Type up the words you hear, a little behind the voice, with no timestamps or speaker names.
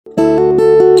I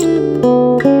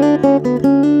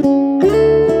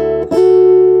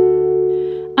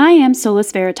am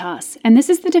Solus Veritas, and this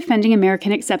is the Defending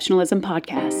American Exceptionalism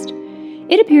podcast.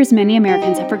 It appears many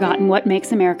Americans have forgotten what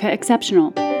makes America exceptional.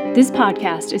 This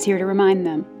podcast is here to remind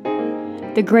them.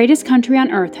 The greatest country on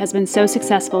earth has been so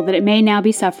successful that it may now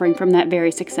be suffering from that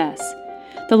very success.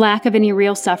 The lack of any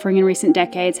real suffering in recent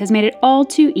decades has made it all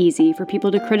too easy for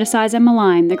people to criticize and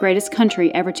malign the greatest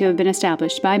country ever to have been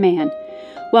established by man,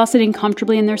 while sitting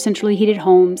comfortably in their centrally heated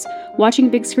homes, watching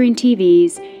big screen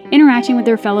TVs, interacting with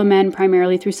their fellow men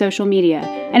primarily through social media,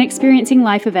 and experiencing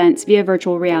life events via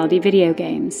virtual reality video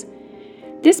games.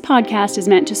 This podcast is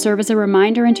meant to serve as a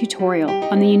reminder and tutorial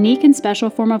on the unique and special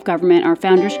form of government our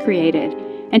founders created,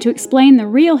 and to explain the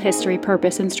real history,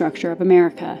 purpose, and structure of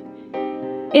America.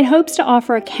 It hopes to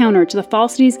offer a counter to the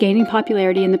falsities gaining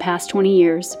popularity in the past 20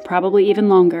 years, probably even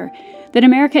longer, that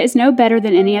America is no better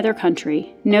than any other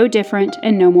country, no different,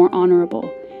 and no more honorable.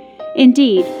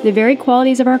 Indeed, the very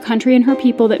qualities of our country and her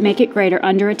people that make it great are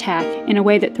under attack in a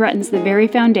way that threatens the very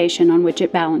foundation on which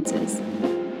it balances.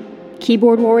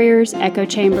 Keyboard warriors, echo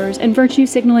chambers, and virtue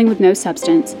signaling with no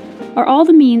substance are all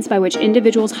the means by which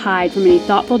individuals hide from any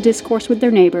thoughtful discourse with their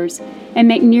neighbors and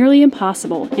make nearly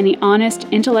impossible any honest,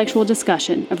 intellectual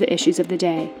discussion of the issues of the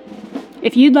day.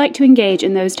 If you'd like to engage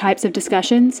in those types of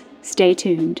discussions, stay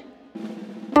tuned.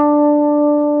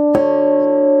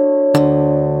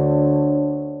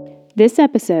 This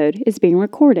episode is being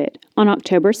recorded on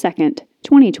October 2nd,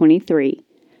 2023,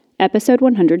 episode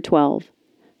 112.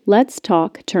 Let's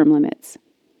talk term limits.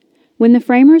 When the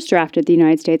framers drafted the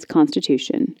United States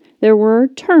Constitution, there were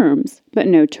terms, but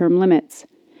no term limits.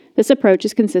 This approach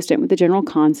is consistent with the general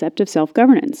concept of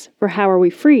self-governance, for how are we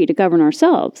free to govern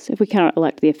ourselves if we cannot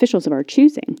elect the officials of our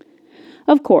choosing?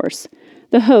 Of course,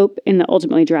 the hope in the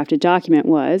ultimately drafted document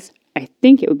was, I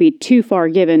think it would be too far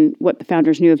given what the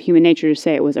founders knew of human nature to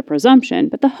say it was a presumption,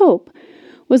 but the hope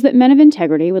was that men of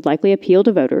integrity would likely appeal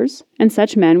to voters, and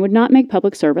such men would not make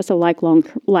public service a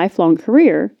lifelong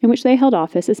career in which they held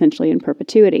office essentially in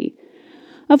perpetuity.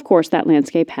 Of course, that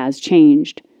landscape has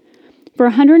changed. For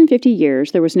 150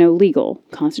 years, there was no legal,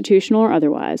 constitutional or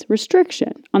otherwise,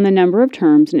 restriction on the number of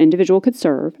terms an individual could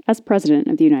serve as President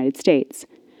of the United States.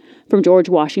 From George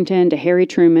Washington to Harry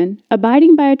Truman,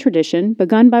 abiding by a tradition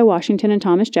begun by Washington and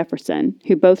Thomas Jefferson,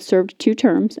 who both served 2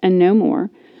 terms and no more,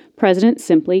 presidents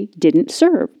simply didn't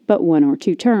serve but 1 or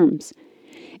 2 terms.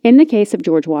 In the case of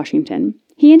George Washington,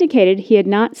 he indicated he had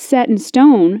not set in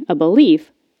stone a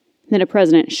belief that a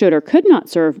president should or could not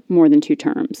serve more than 2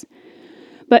 terms,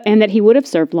 and that he would have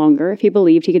served longer if he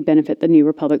believed he could benefit the new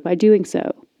republic by doing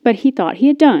so. But he thought he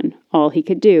had done all he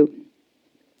could do.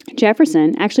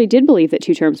 Jefferson actually did believe that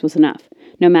 2 terms was enough,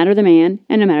 no matter the man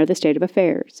and no matter the state of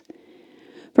affairs.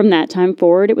 From that time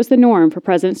forward, it was the norm for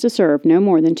presidents to serve no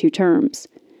more than 2 terms.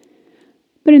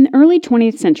 But in the early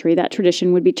 20th century, that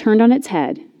tradition would be turned on its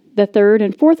head, the 3rd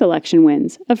and 4th election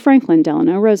wins of Franklin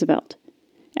Delano Roosevelt.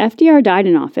 FDR died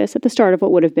in office at the start of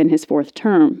what would have been his 4th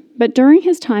term, but during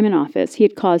his time in office, he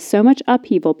had caused so much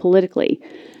upheaval politically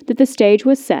that the stage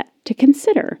was set to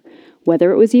consider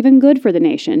whether it was even good for the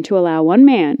nation to allow one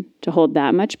man to hold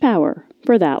that much power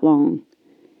for that long.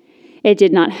 It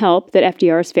did not help that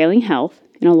FDR's failing health,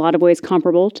 in a lot of ways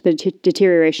comparable to the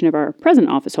deterioration of our present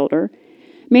officeholder,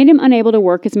 made him unable to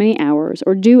work as many hours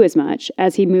or do as much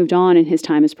as he moved on in his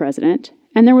time as president,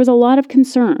 and there was a lot of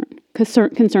concern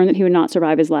that he would not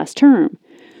survive his last term,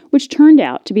 which turned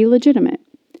out to be legitimate.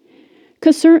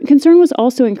 Concern was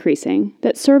also increasing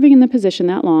that serving in the position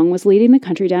that long was leading the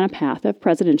country down a path of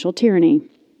presidential tyranny.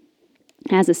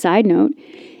 As a side note,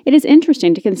 it is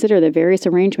interesting to consider the various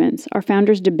arrangements our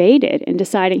founders debated in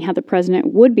deciding how the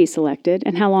president would be selected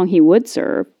and how long he would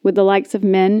serve, with the likes of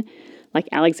men like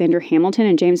Alexander Hamilton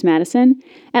and James Madison,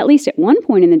 at least at one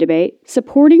point in the debate,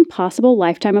 supporting possible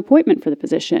lifetime appointment for the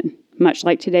position, much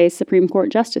like today's Supreme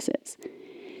Court justices.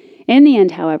 In the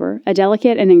end, however, a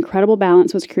delicate and incredible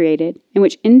balance was created in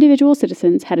which individual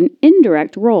citizens had an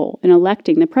indirect role in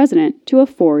electing the president to a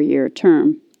 4-year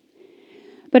term.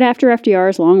 But after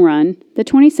FDR's long run, the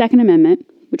 22nd Amendment,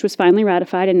 which was finally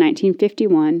ratified in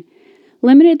 1951,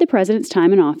 limited the president's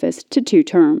time in office to 2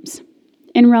 terms.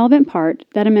 In relevant part,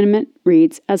 that amendment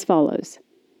reads as follows.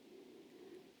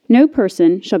 No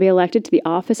person shall be elected to the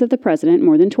office of the president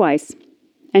more than twice,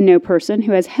 and no person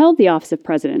who has held the office of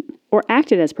president or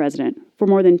acted as president for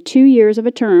more than 2 years of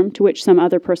a term to which some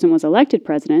other person was elected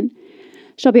president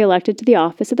shall be elected to the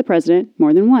office of the president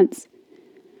more than once.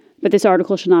 But this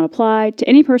article shall not apply to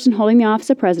any person holding the office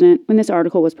of president when this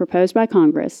article was proposed by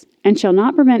Congress, and shall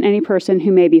not prevent any person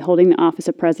who may be holding the office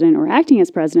of president or acting as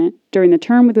president during the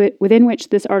term within which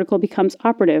this article becomes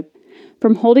operative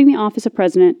from holding the office of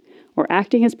president or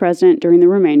acting as president during the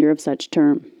remainder of such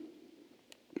term.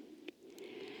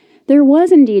 There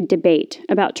was indeed debate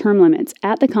about term limits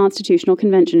at the Constitutional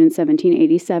Convention in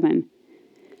 1787.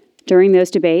 During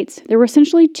those debates, there were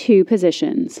essentially two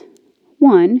positions.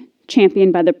 One,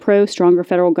 championed by the pro-stronger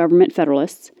federal government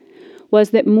Federalists,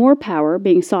 was that more power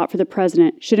being sought for the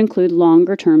president should include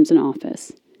longer terms in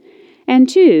office. And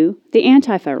two, the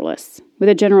anti-Federalists, with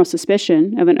a general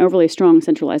suspicion of an overly strong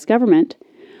centralized government,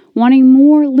 wanting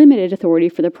more limited authority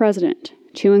for the president,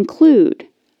 to include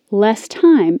less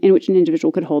time in which an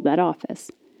individual could hold that office.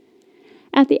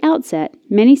 At the outset,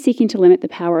 many seeking to limit the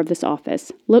power of this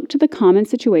office looked to the common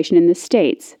situation in the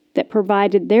states that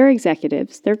provided their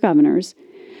executives, their governors,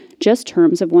 just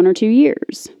terms of 1 or 2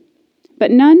 years.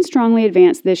 But none strongly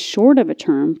advanced this short of a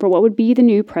term for what would be the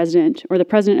new president or the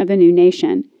president of the new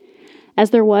nation,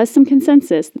 as there was some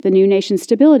consensus that the new nation's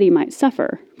stability might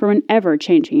suffer from an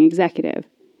ever-changing executive.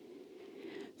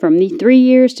 From the 3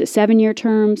 years to 7-year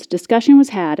terms, discussion was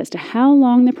had as to how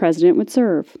long the president would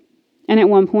serve, and at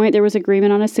one point there was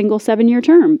agreement on a single 7-year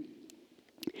term.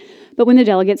 But when the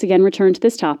delegates again returned to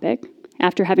this topic,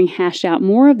 after having hashed out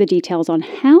more of the details on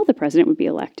how the president would be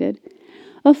elected,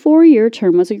 a 4-year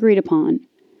term was agreed upon,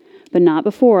 but not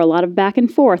before a lot of back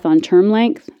and forth on term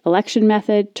length, election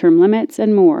method, term limits,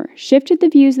 and more shifted the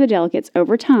views of the delegates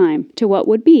over time to what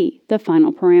would be the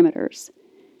final parameters.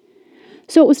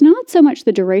 So it was not so much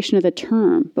the duration of the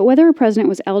term, but whether a president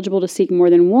was eligible to seek more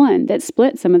than one that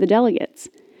split some of the delegates.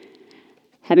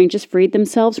 Having just freed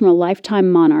themselves from a lifetime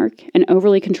monarch and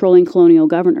overly controlling colonial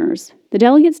governors, the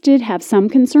delegates did have some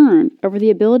concern over the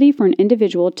ability for an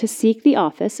individual to seek the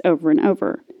office over and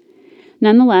over.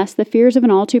 Nonetheless, the fears of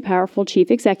an all-too-powerful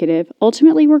chief executive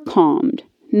ultimately were calmed,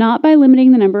 not by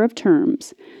limiting the number of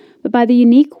terms, but by the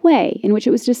unique way in which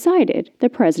it was decided the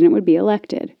president would be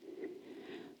elected.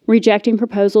 Rejecting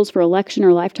proposals for election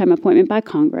or lifetime appointment by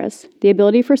Congress, the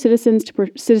ability for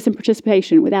citizen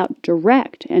participation without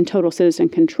direct and total citizen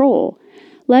control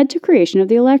led to creation of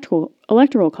the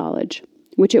Electoral College,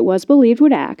 which it was believed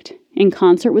would act, in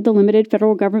concert with the limited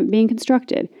federal government being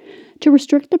constructed, to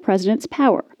restrict the president's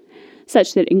power,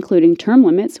 such that including term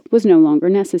limits was no longer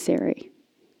necessary.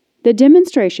 The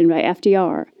demonstration by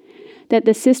FDR that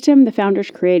the system the founders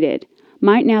created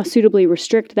might now suitably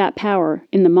restrict that power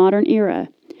in the modern era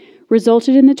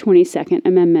resulted in the 22nd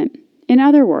Amendment. In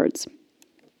other words,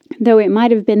 though it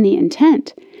might have been the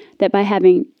intent that by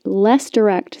having less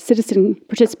direct citizen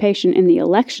participation in the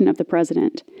election of the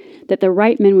president, that the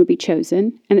right men would be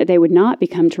chosen and that they would not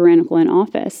become tyrannical in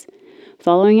office,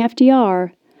 following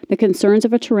FDR, the concerns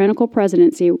of a tyrannical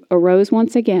presidency arose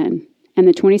once again, and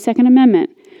the 22nd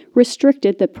Amendment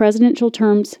restricted the presidential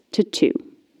terms to 2.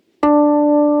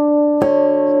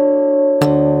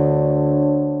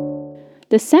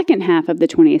 The second half of the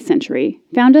 20th century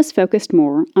found us focused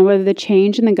more on whether the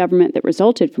change in the government that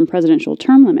resulted from presidential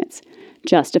term limits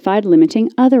justified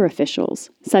limiting other officials,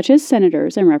 such as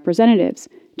senators and representatives,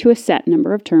 to a set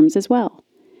number of terms as well.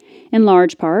 In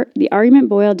large part, the argument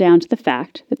boiled down to the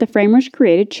fact that the framers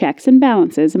created checks and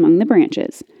balances among the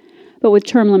branches, but with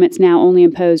term limits now only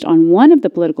imposed on one of the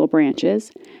political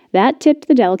branches, that tipped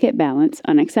the delicate balance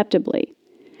unacceptably.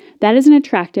 That is an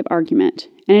attractive argument,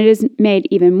 and it is made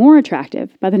even more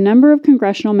attractive by the number of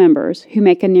congressional members who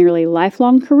make a nearly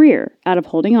lifelong career out of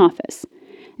holding office,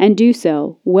 and do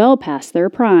so well past their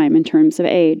prime in terms of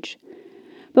age.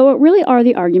 But what really are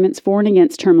the arguments for and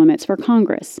against term limits for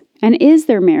Congress, and is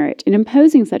there merit in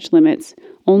imposing such limits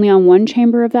only on one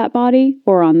chamber of that body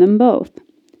or on them both?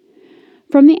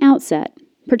 From the outset,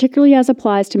 particularly as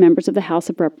applies to members of the House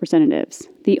of Representatives,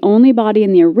 the only body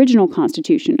in the original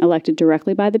Constitution elected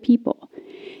directly by the people,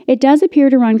 it does appear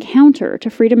to run counter to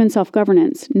freedom and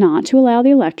self-governance not to allow the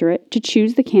electorate to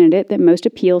choose the candidate that most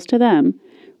appeals to them,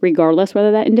 regardless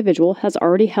whether that individual has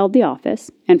already held the office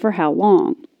and for how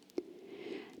long.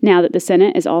 Now that the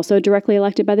Senate is also directly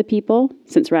elected by the people,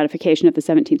 since ratification of the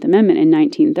 17th Amendment in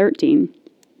 1913,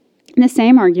 the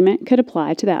same argument could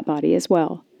apply to that body as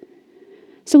well.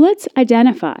 So let's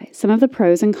identify some of the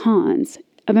pros and cons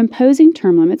of imposing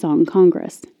term limits on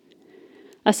Congress.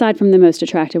 Aside from the most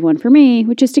attractive one for me,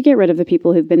 which is to get rid of the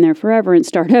people who've been there forever and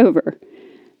start over.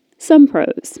 Some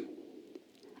pros.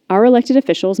 Our elected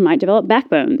officials might develop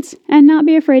backbones and not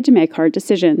be afraid to make hard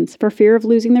decisions for fear of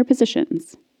losing their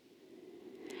positions.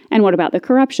 And what about the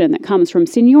corruption that comes from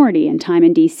seniority and time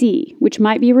in D.C., which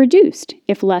might be reduced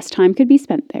if less time could be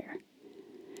spent there?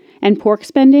 And pork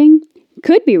spending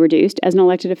could be reduced as an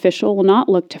elected official will not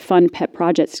look to fund pet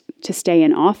projects to stay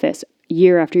in office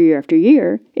year after year after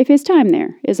year if his time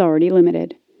there is already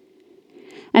limited.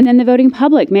 And then the voting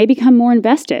public may become more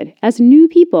invested as new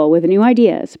people with new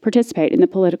ideas participate in the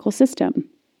political system.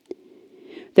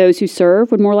 Those who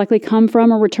serve would more likely come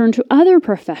from or return to other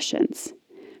professions,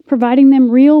 providing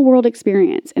them real-world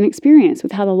experience and experience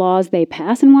with how the laws they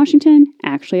pass in Washington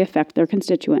actually affect their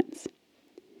constituents.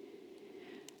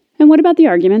 And what about the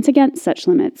arguments against such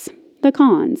limits? The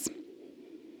cons.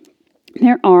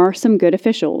 There are some good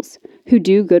officials who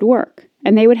do good work,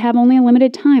 and they would have only a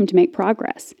limited time to make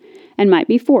progress, and might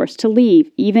be forced to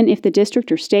leave even if the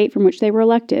district or state from which they were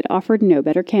elected offered no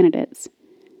better candidates.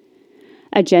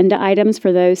 Agenda items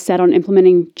for those set on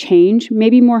implementing change may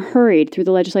be more hurried through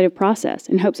the legislative process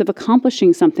in hopes of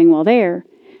accomplishing something while there,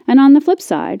 and on the flip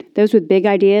side, those with big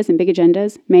ideas and big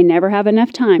agendas may never have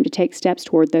enough time to take steps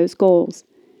toward those goals.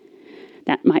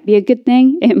 That might be a good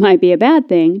thing, it might be a bad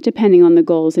thing, depending on the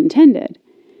goals intended.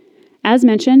 As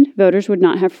mentioned, voters would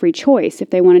not have free choice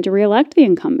if they wanted to re-elect the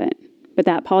incumbent, but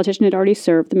that politician had already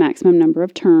served the maximum number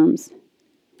of terms.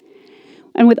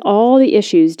 And with all the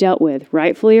issues dealt with,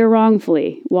 rightfully or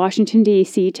wrongfully, Washington,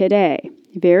 D.C. today,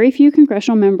 very few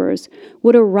congressional members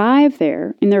would arrive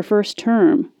there in their first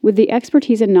term with the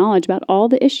expertise and knowledge about all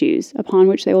the issues upon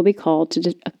which they will be called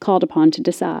upon to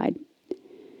decide.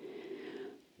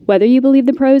 Whether you believe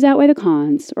the pros outweigh the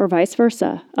cons, or vice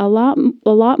versa, a lot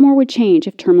more would change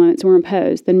if term limits were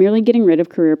imposed than merely getting rid of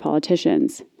career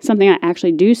politicians, something I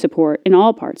actually do support in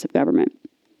all parts of government.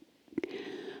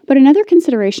 But another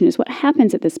consideration is what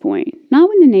happens at this point, not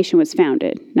when the nation was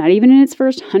founded, not even in its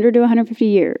first 100 to 150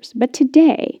 years, but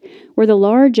today, where the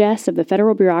largesse of the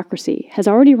federal bureaucracy has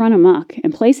already run amok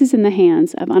and places in the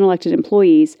hands of unelected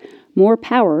employees more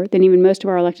power than even most of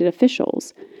our elected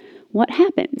officials. What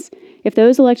happens if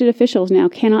those elected officials now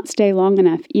cannot stay long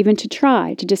enough even to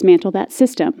try to dismantle that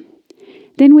system?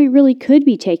 Then we really could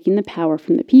be taking the power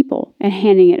from the people and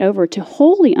handing it over to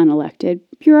wholly unelected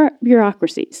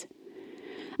bureaucracies.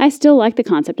 I still like the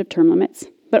concept of term limits,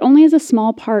 but only as a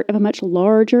small part of a much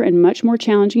larger and much more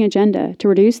challenging agenda to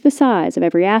reduce the size of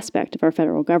every aspect of our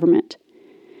federal government.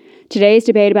 Today's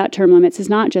debate about term limits is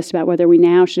not just about whether we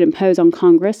now should impose on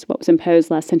Congress what was imposed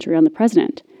last century on the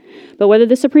president, but whether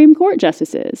the Supreme Court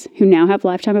justices, who now have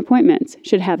lifetime appointments,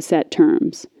 should have set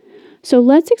terms. So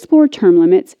let's explore term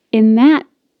limits in that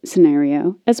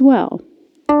scenario as well.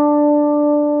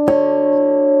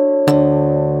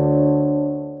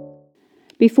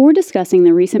 Before discussing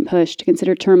the recent push to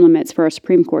consider term limits for our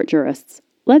Supreme Court jurists,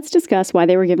 let's discuss why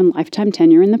they were given lifetime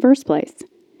tenure in the first place.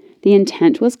 The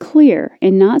intent was clear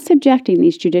in not subjecting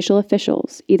these judicial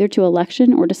officials either to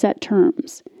election or to set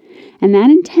terms, and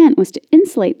that intent was to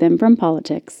insulate them from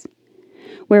politics.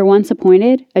 Where once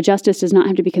appointed, a justice does not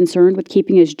have to be concerned with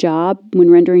keeping his job when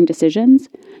rendering decisions.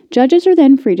 Judges are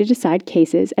then free to decide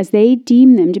cases as they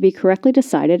deem them to be correctly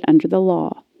decided under the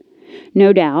law.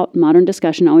 No doubt, modern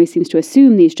discussion always seems to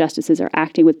assume these justices are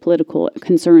acting with political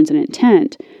concerns and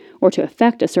intent, or to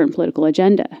affect a certain political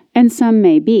agenda, and some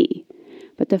may be.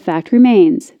 But the fact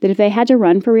remains that if they had to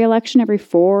run for re-election every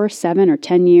 4, 7, or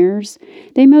 10 years,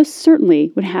 they most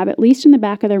certainly would have at least in the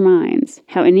back of their minds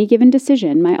how any given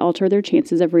decision might alter their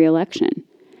chances of re-election.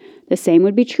 The same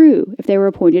would be true if they were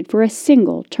appointed for a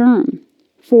single term.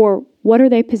 For what are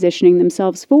they positioning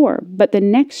themselves for but the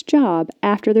next job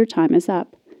after their time is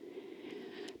up?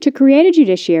 To create a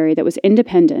judiciary that was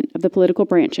independent of the political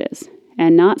branches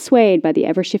and not swayed by the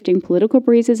ever-shifting political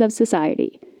breezes of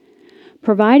society,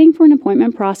 providing for an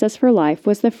appointment process for life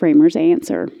was the framers'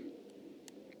 answer.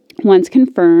 Once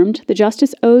confirmed, the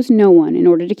justice owes no one in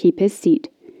order to keep his seat.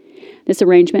 This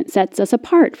arrangement sets us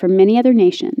apart from many other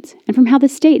nations and from how the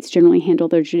states generally handle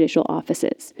their judicial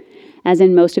offices. As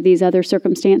in most of these other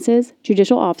circumstances,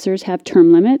 judicial officers have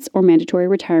term limits or mandatory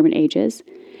retirement ages,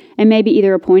 and may be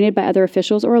either appointed by other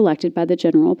officials or elected by the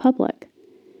general public.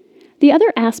 The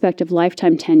other aspect of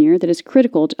lifetime tenure that is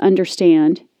critical to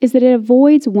understand is that it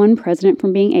avoids one president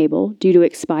from being able, due to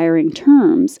expiring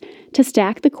terms, to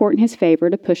stack the court in his favor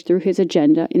to push through his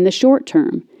agenda in the short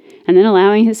term, and then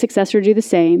allowing his successor to do the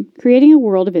same, creating a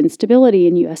world of instability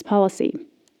in U.S. policy.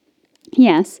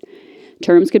 Yes,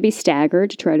 terms could be staggered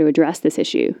to try to address this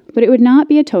issue, but it would not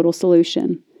be a total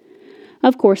solution.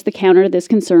 Of course, the counter to this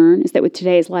concern is that with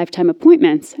today's lifetime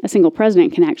appointments, a single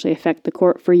president can actually affect the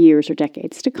court for years or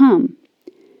decades to come.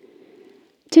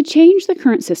 To change the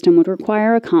current system would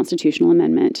require a constitutional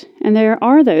amendment, and there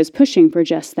are those pushing for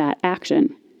just that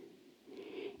action.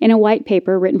 In a white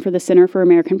paper written for the Center for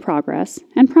American Progress,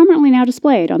 and prominently now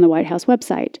displayed on the White House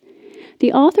website,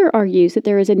 the author argues that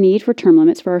there is a need for term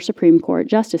limits for our Supreme Court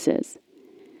justices.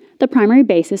 The primary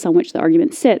basis on which the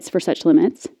argument sits for such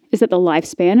limits is that the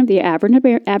lifespan of the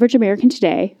average American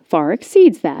today far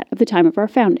exceeds that of the time of our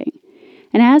founding,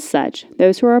 and as such,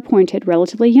 those who are appointed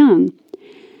relatively young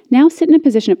now sit in a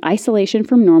position of isolation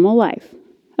from normal life.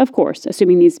 Of course,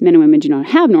 assuming these men and women do not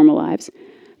have normal lives,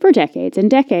 for decades and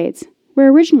decades, where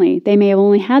originally they may have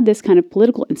only had this kind of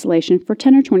political insulation for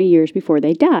 10 or 20 years before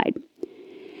they died.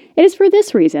 It is for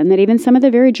this reason that even some of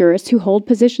the very jurists who hold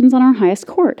positions on our highest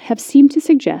court have seemed to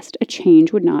suggest a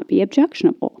change would not be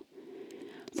objectionable.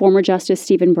 Former Justice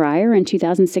Stephen Breyer in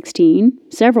 2016,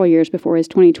 several years before his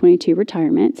 2022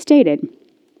 retirement, stated,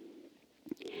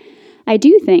 "I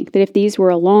do think that if these were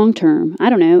a long term,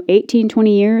 18,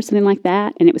 20 years, something like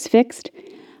that, and it was fixed,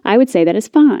 I would say that is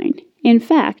fine. In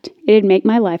fact, it'd make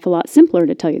my life a lot simpler,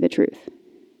 to tell you the truth."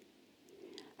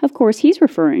 Of course, he's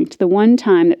referring to the one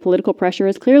time that political pressure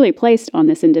is clearly placed on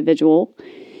this individual,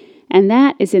 and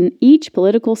that is in each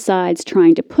political side's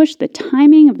trying to push the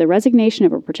timing of the resignation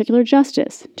of a particular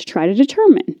justice to try to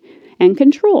determine and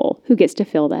control who gets to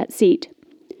fill that seat.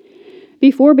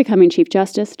 Before becoming Chief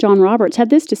Justice, John Roberts had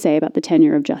this to say about the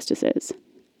tenure of justices.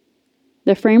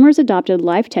 "The framers adopted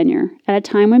life tenure at a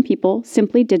time when people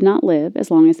simply did not live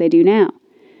as long as they do now.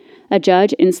 A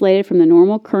judge insulated from the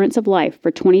normal currents of life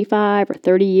for 25 or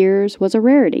 30 years was a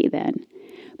rarity then,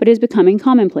 but is becoming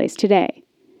commonplace today.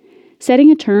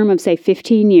 Setting a term of, say,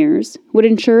 15 years would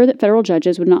ensure that federal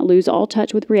judges would not lose all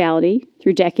touch with reality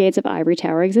through decades of ivory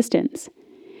tower existence.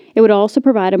 It would also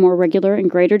provide a more regular and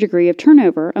greater degree of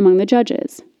turnover among the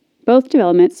judges. Both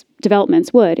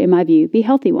developments would, in my view, be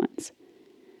healthy ones."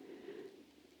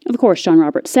 Of course, John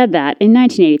Roberts said that in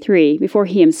 1983, before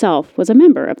he himself was a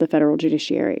member of the federal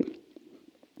judiciary.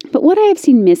 But what I have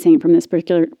seen missing from this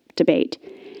particular debate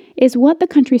is what the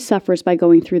country suffers by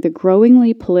going through the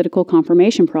growingly political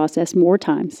confirmation process more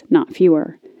times, not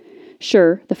fewer.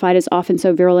 Sure, the fight is often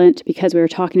so virulent because we are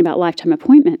talking about lifetime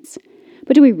appointments,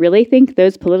 but do we really think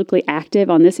those politically active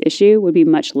on this issue would be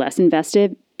much less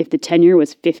invested if the tenure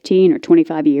was 15 or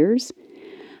 25 years?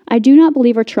 I do not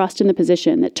believe or trust in the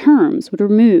position that terms would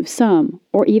remove some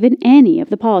or even any of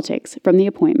the politics from the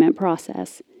appointment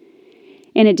process.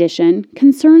 In addition,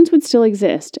 concerns would still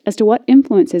exist as to what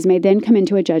influences may then come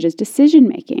into a judge's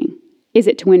decision-making. Is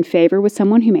it to win favor with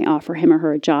someone who may offer him or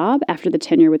her a job after the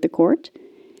tenure with the court?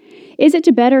 Is it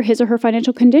to better his or her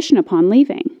financial condition upon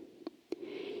leaving?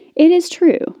 It is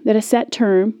true that a set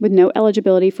term with no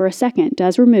eligibility for a second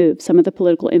does remove some of the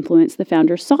political influence the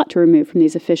founders sought to remove from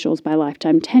these officials by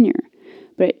lifetime tenure,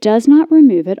 but it does not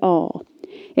remove it all.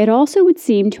 It also would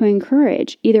seem to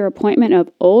encourage either appointment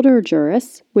of older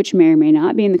jurists, which may or may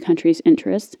not be in the country's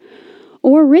interests,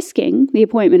 or risking the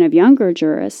appointment of younger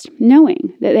jurists,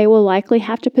 knowing that they will likely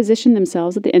have to position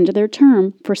themselves at the end of their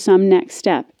term for some next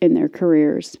step in their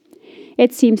careers.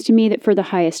 It seems to me that for the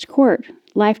highest court,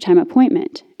 lifetime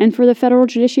appointment, and for the federal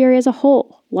judiciary as a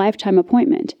whole, lifetime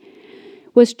appointment,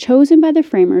 was chosen by the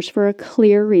framers for a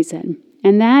clear reason,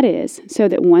 and that is so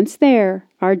that once there,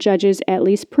 our judges, at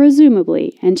least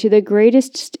presumably, and to the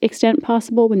greatest extent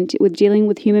possible with dealing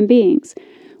with human beings,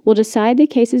 will decide the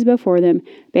cases before them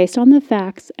based on the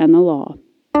facts and the law.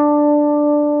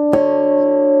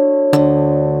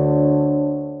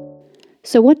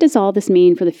 So what does all this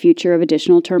mean for the future of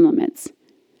additional term limits?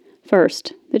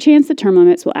 First, the chance that term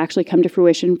limits will actually come to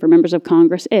fruition for members of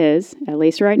Congress is, at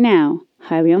least right now,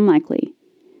 highly unlikely.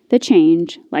 The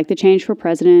change, like the change for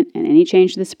president and any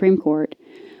change to the Supreme Court,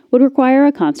 would require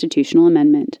a constitutional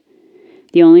amendment.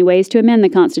 The only ways to amend the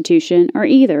Constitution are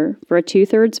either for a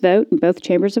 2/3 vote in both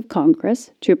chambers of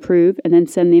Congress to approve and then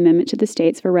send the amendment to the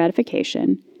states for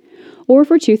ratification, or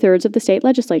for 2/3 of the state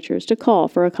legislatures to call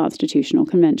for a constitutional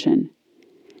convention.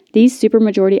 These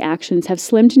supermajority actions have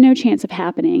slim to no chance of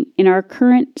happening in our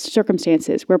current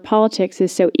circumstances where politics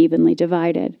is so evenly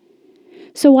divided.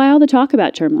 So why all the talk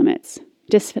about term limits?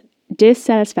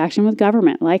 Dissatisfaction with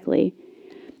government, likely.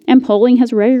 And polling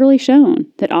has regularly shown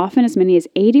that often as many as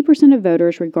 80% of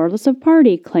voters, regardless of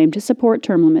party, claim to support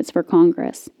term limits for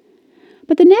Congress.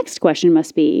 But the next question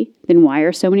must be, then why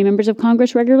are so many members of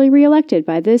Congress regularly reelected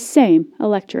by this same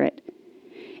electorate?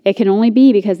 It can only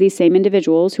be because these same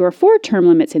individuals who are for term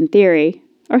limits in theory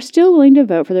are still willing to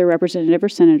vote for their representative or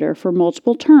senator for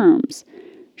multiple terms.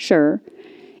 Sure,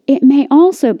 it may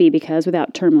also be because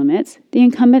without term limits, the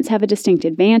incumbents have a distinct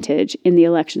advantage in the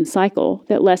election cycle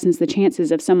that lessens the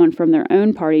chances of someone from their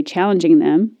own party challenging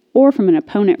them or from an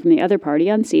opponent from the other party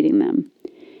unseating them.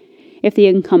 If the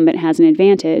incumbent has an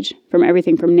advantage, from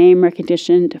everything from name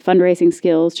recognition to fundraising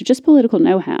skills to just political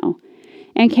know-how,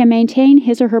 and can maintain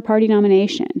his or her party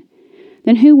nomination,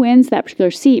 then who wins that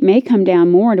particular seat may come down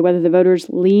more to whether the voters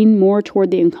lean more toward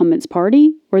the incumbent's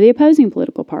party or the opposing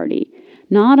political party,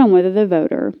 not on whether the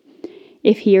voter,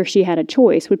 if he or she had a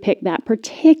choice, would pick that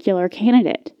particular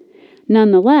candidate.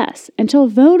 Nonetheless, until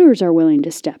voters are willing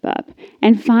to step up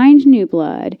and find new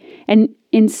blood and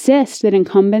insist that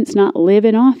incumbents not live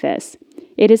in office,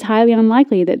 it is highly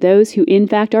unlikely that those who in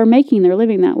fact are making their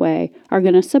living that way are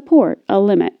going to support a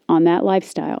limit on that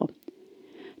lifestyle.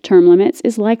 Term limits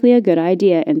is likely a good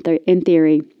idea in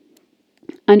theory.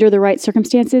 Under the right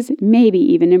circumstances, maybe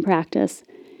even in practice.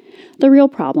 The real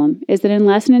problem is that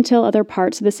unless and until other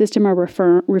parts of the system are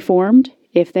reformed,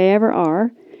 if they ever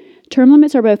are, term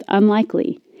limits are both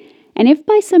unlikely, and if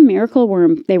by some miracle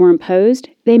they were imposed,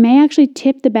 they may actually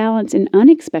tip the balance in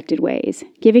unexpected ways,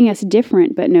 giving us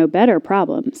different but no better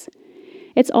problems.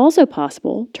 It's also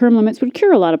possible term limits would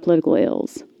cure a lot of political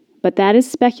ills, but that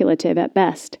is speculative at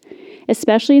best,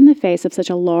 especially in the face of such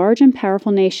a large and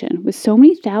powerful nation with so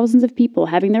many thousands of people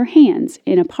having their hands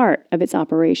in a part of its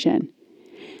operation.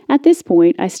 At this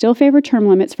point, I still favor term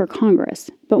limits for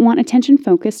Congress, but want attention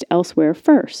focused elsewhere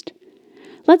first.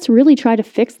 Let's really try to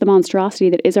fix the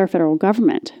monstrosity that is our federal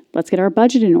government. Let's get our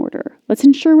budget in order. Let's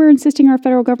ensure we're insisting our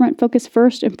federal government focus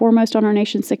first and foremost on our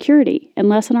nation's security and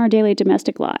less on our daily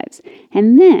domestic lives.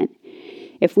 And then,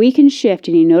 if we can shift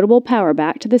any notable power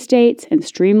back to the states and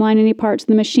streamline any parts of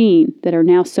the machine that are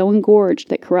now so engorged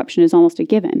that corruption is almost a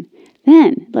given,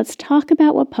 then let's talk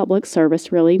about what public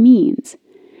service really means.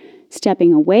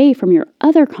 Stepping away from your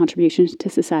other contributions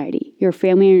to society, your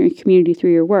family and your community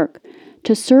through your work,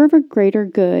 to serve a greater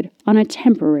good on a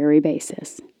temporary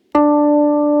basis.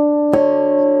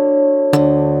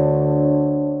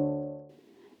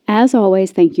 As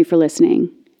always, thank you for listening.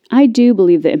 I do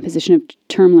believe the imposition of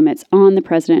term limits on the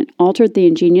president altered the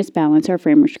ingenious balance our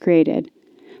framers created.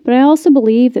 But I also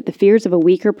believe that the fears of a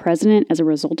weaker president as a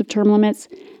result of term limits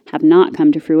have not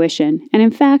come to fruition, and in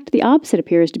fact, the opposite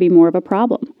appears to be more of a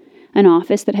problem. An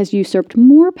office that has usurped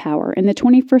more power in the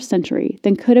 21st century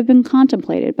than could have been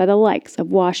contemplated by the likes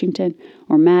of Washington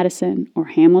or Madison or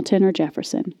Hamilton or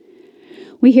Jefferson.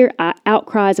 We hear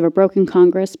outcries of a broken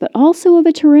Congress, but also of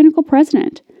a tyrannical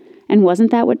president. And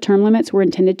wasn't that what term limits were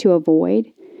intended to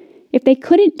avoid? If they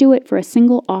couldn't do it for a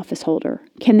single office holder,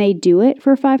 can they do it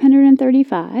for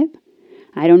 535?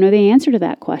 I don't know the answer to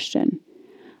that question.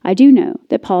 I do know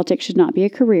that politics should not be a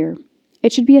career.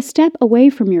 It should be a step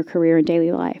away from your career and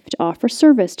daily life to offer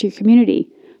service to your community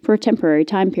for a temporary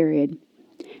time period.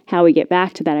 How we get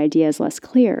back to that idea is less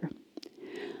clear.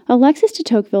 Alexis de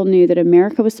Tocqueville knew that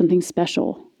America was something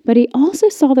special, but he also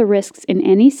saw the risks in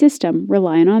any system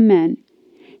reliant on men.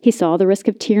 He saw the risk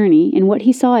of tyranny in what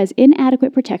he saw as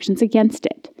inadequate protections against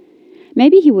it.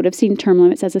 Maybe he would have seen term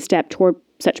limits as a step toward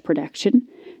such protection,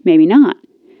 maybe not,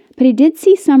 but he did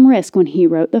see some risk when he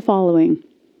wrote the following.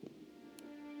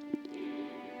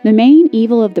 The main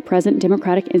evil of the present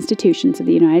democratic institutions of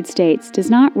the United States does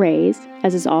not raise,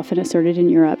 as is often asserted in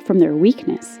Europe, from their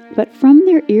weakness, but from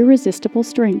their irresistible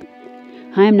strength.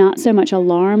 I am not so much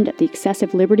alarmed at the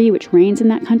excessive liberty which reigns in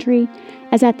that country,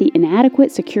 as at the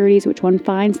inadequate securities which one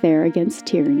finds there against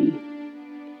tyranny.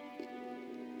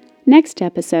 Next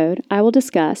episode, I will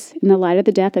discuss, in the light of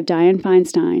the death of Dianne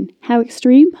Feinstein, how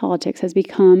extreme politics has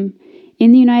become,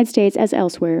 in the United States as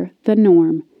elsewhere, the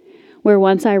norm. Where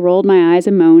once I rolled my eyes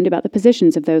and moaned about the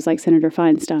positions of those like Senator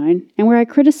Feinstein, and where I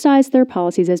criticized their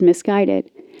policies as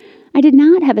misguided, I did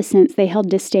not have a sense they held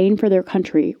disdain for their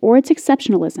country or its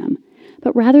exceptionalism,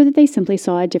 but rather that they simply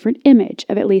saw a different image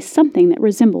of at least something that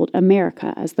resembled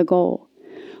America as the goal.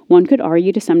 One could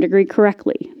argue to some degree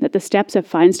correctly that the steps of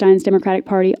Feinstein's Democratic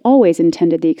Party always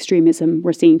intended the extremism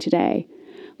we're seeing today,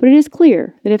 but it is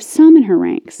clear that if some in her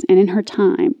ranks and in her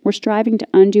time were striving to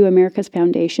undo America's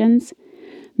foundations,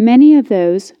 many of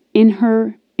those in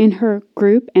her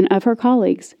group and of her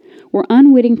colleagues were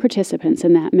unwitting participants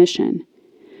in that mission.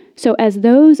 So as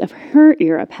those of her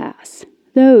era pass,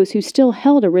 those who still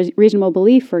held a reasonable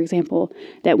belief, for example,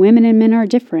 that women and men are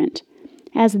different,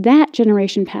 as that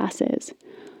generation passes,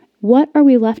 what are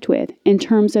we left with in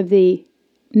terms of the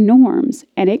norms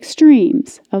and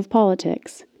extremes of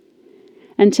politics?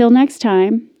 Until next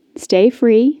time, stay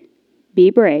free,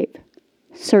 be brave,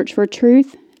 search for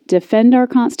truth, defend our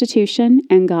Constitution,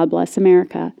 and God bless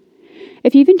America.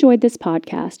 If you've enjoyed this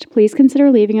podcast, please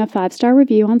consider leaving a 5-star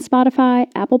review on Spotify,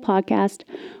 Apple Podcast,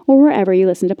 or wherever you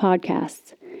listen to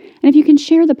podcasts. And if you can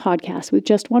share the podcast with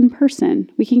just one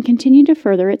person, we can continue to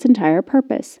further its entire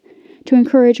purpose, to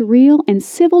encourage real and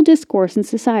civil discourse in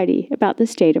society about the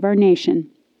state of our nation.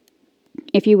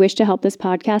 If you wish to help this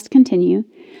podcast continue,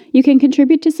 you can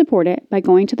contribute to support it by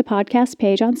going to the podcast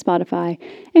page on Spotify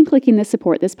and clicking the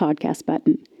Support This Podcast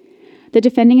button. The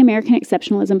Defending American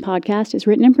Exceptionalism podcast is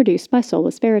written and produced by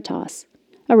Solus Veritas.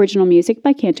 Original music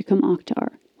by Canticum Octar.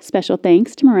 Special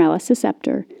thanks to Moralis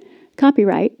Scepter.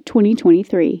 Copyright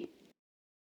 2023.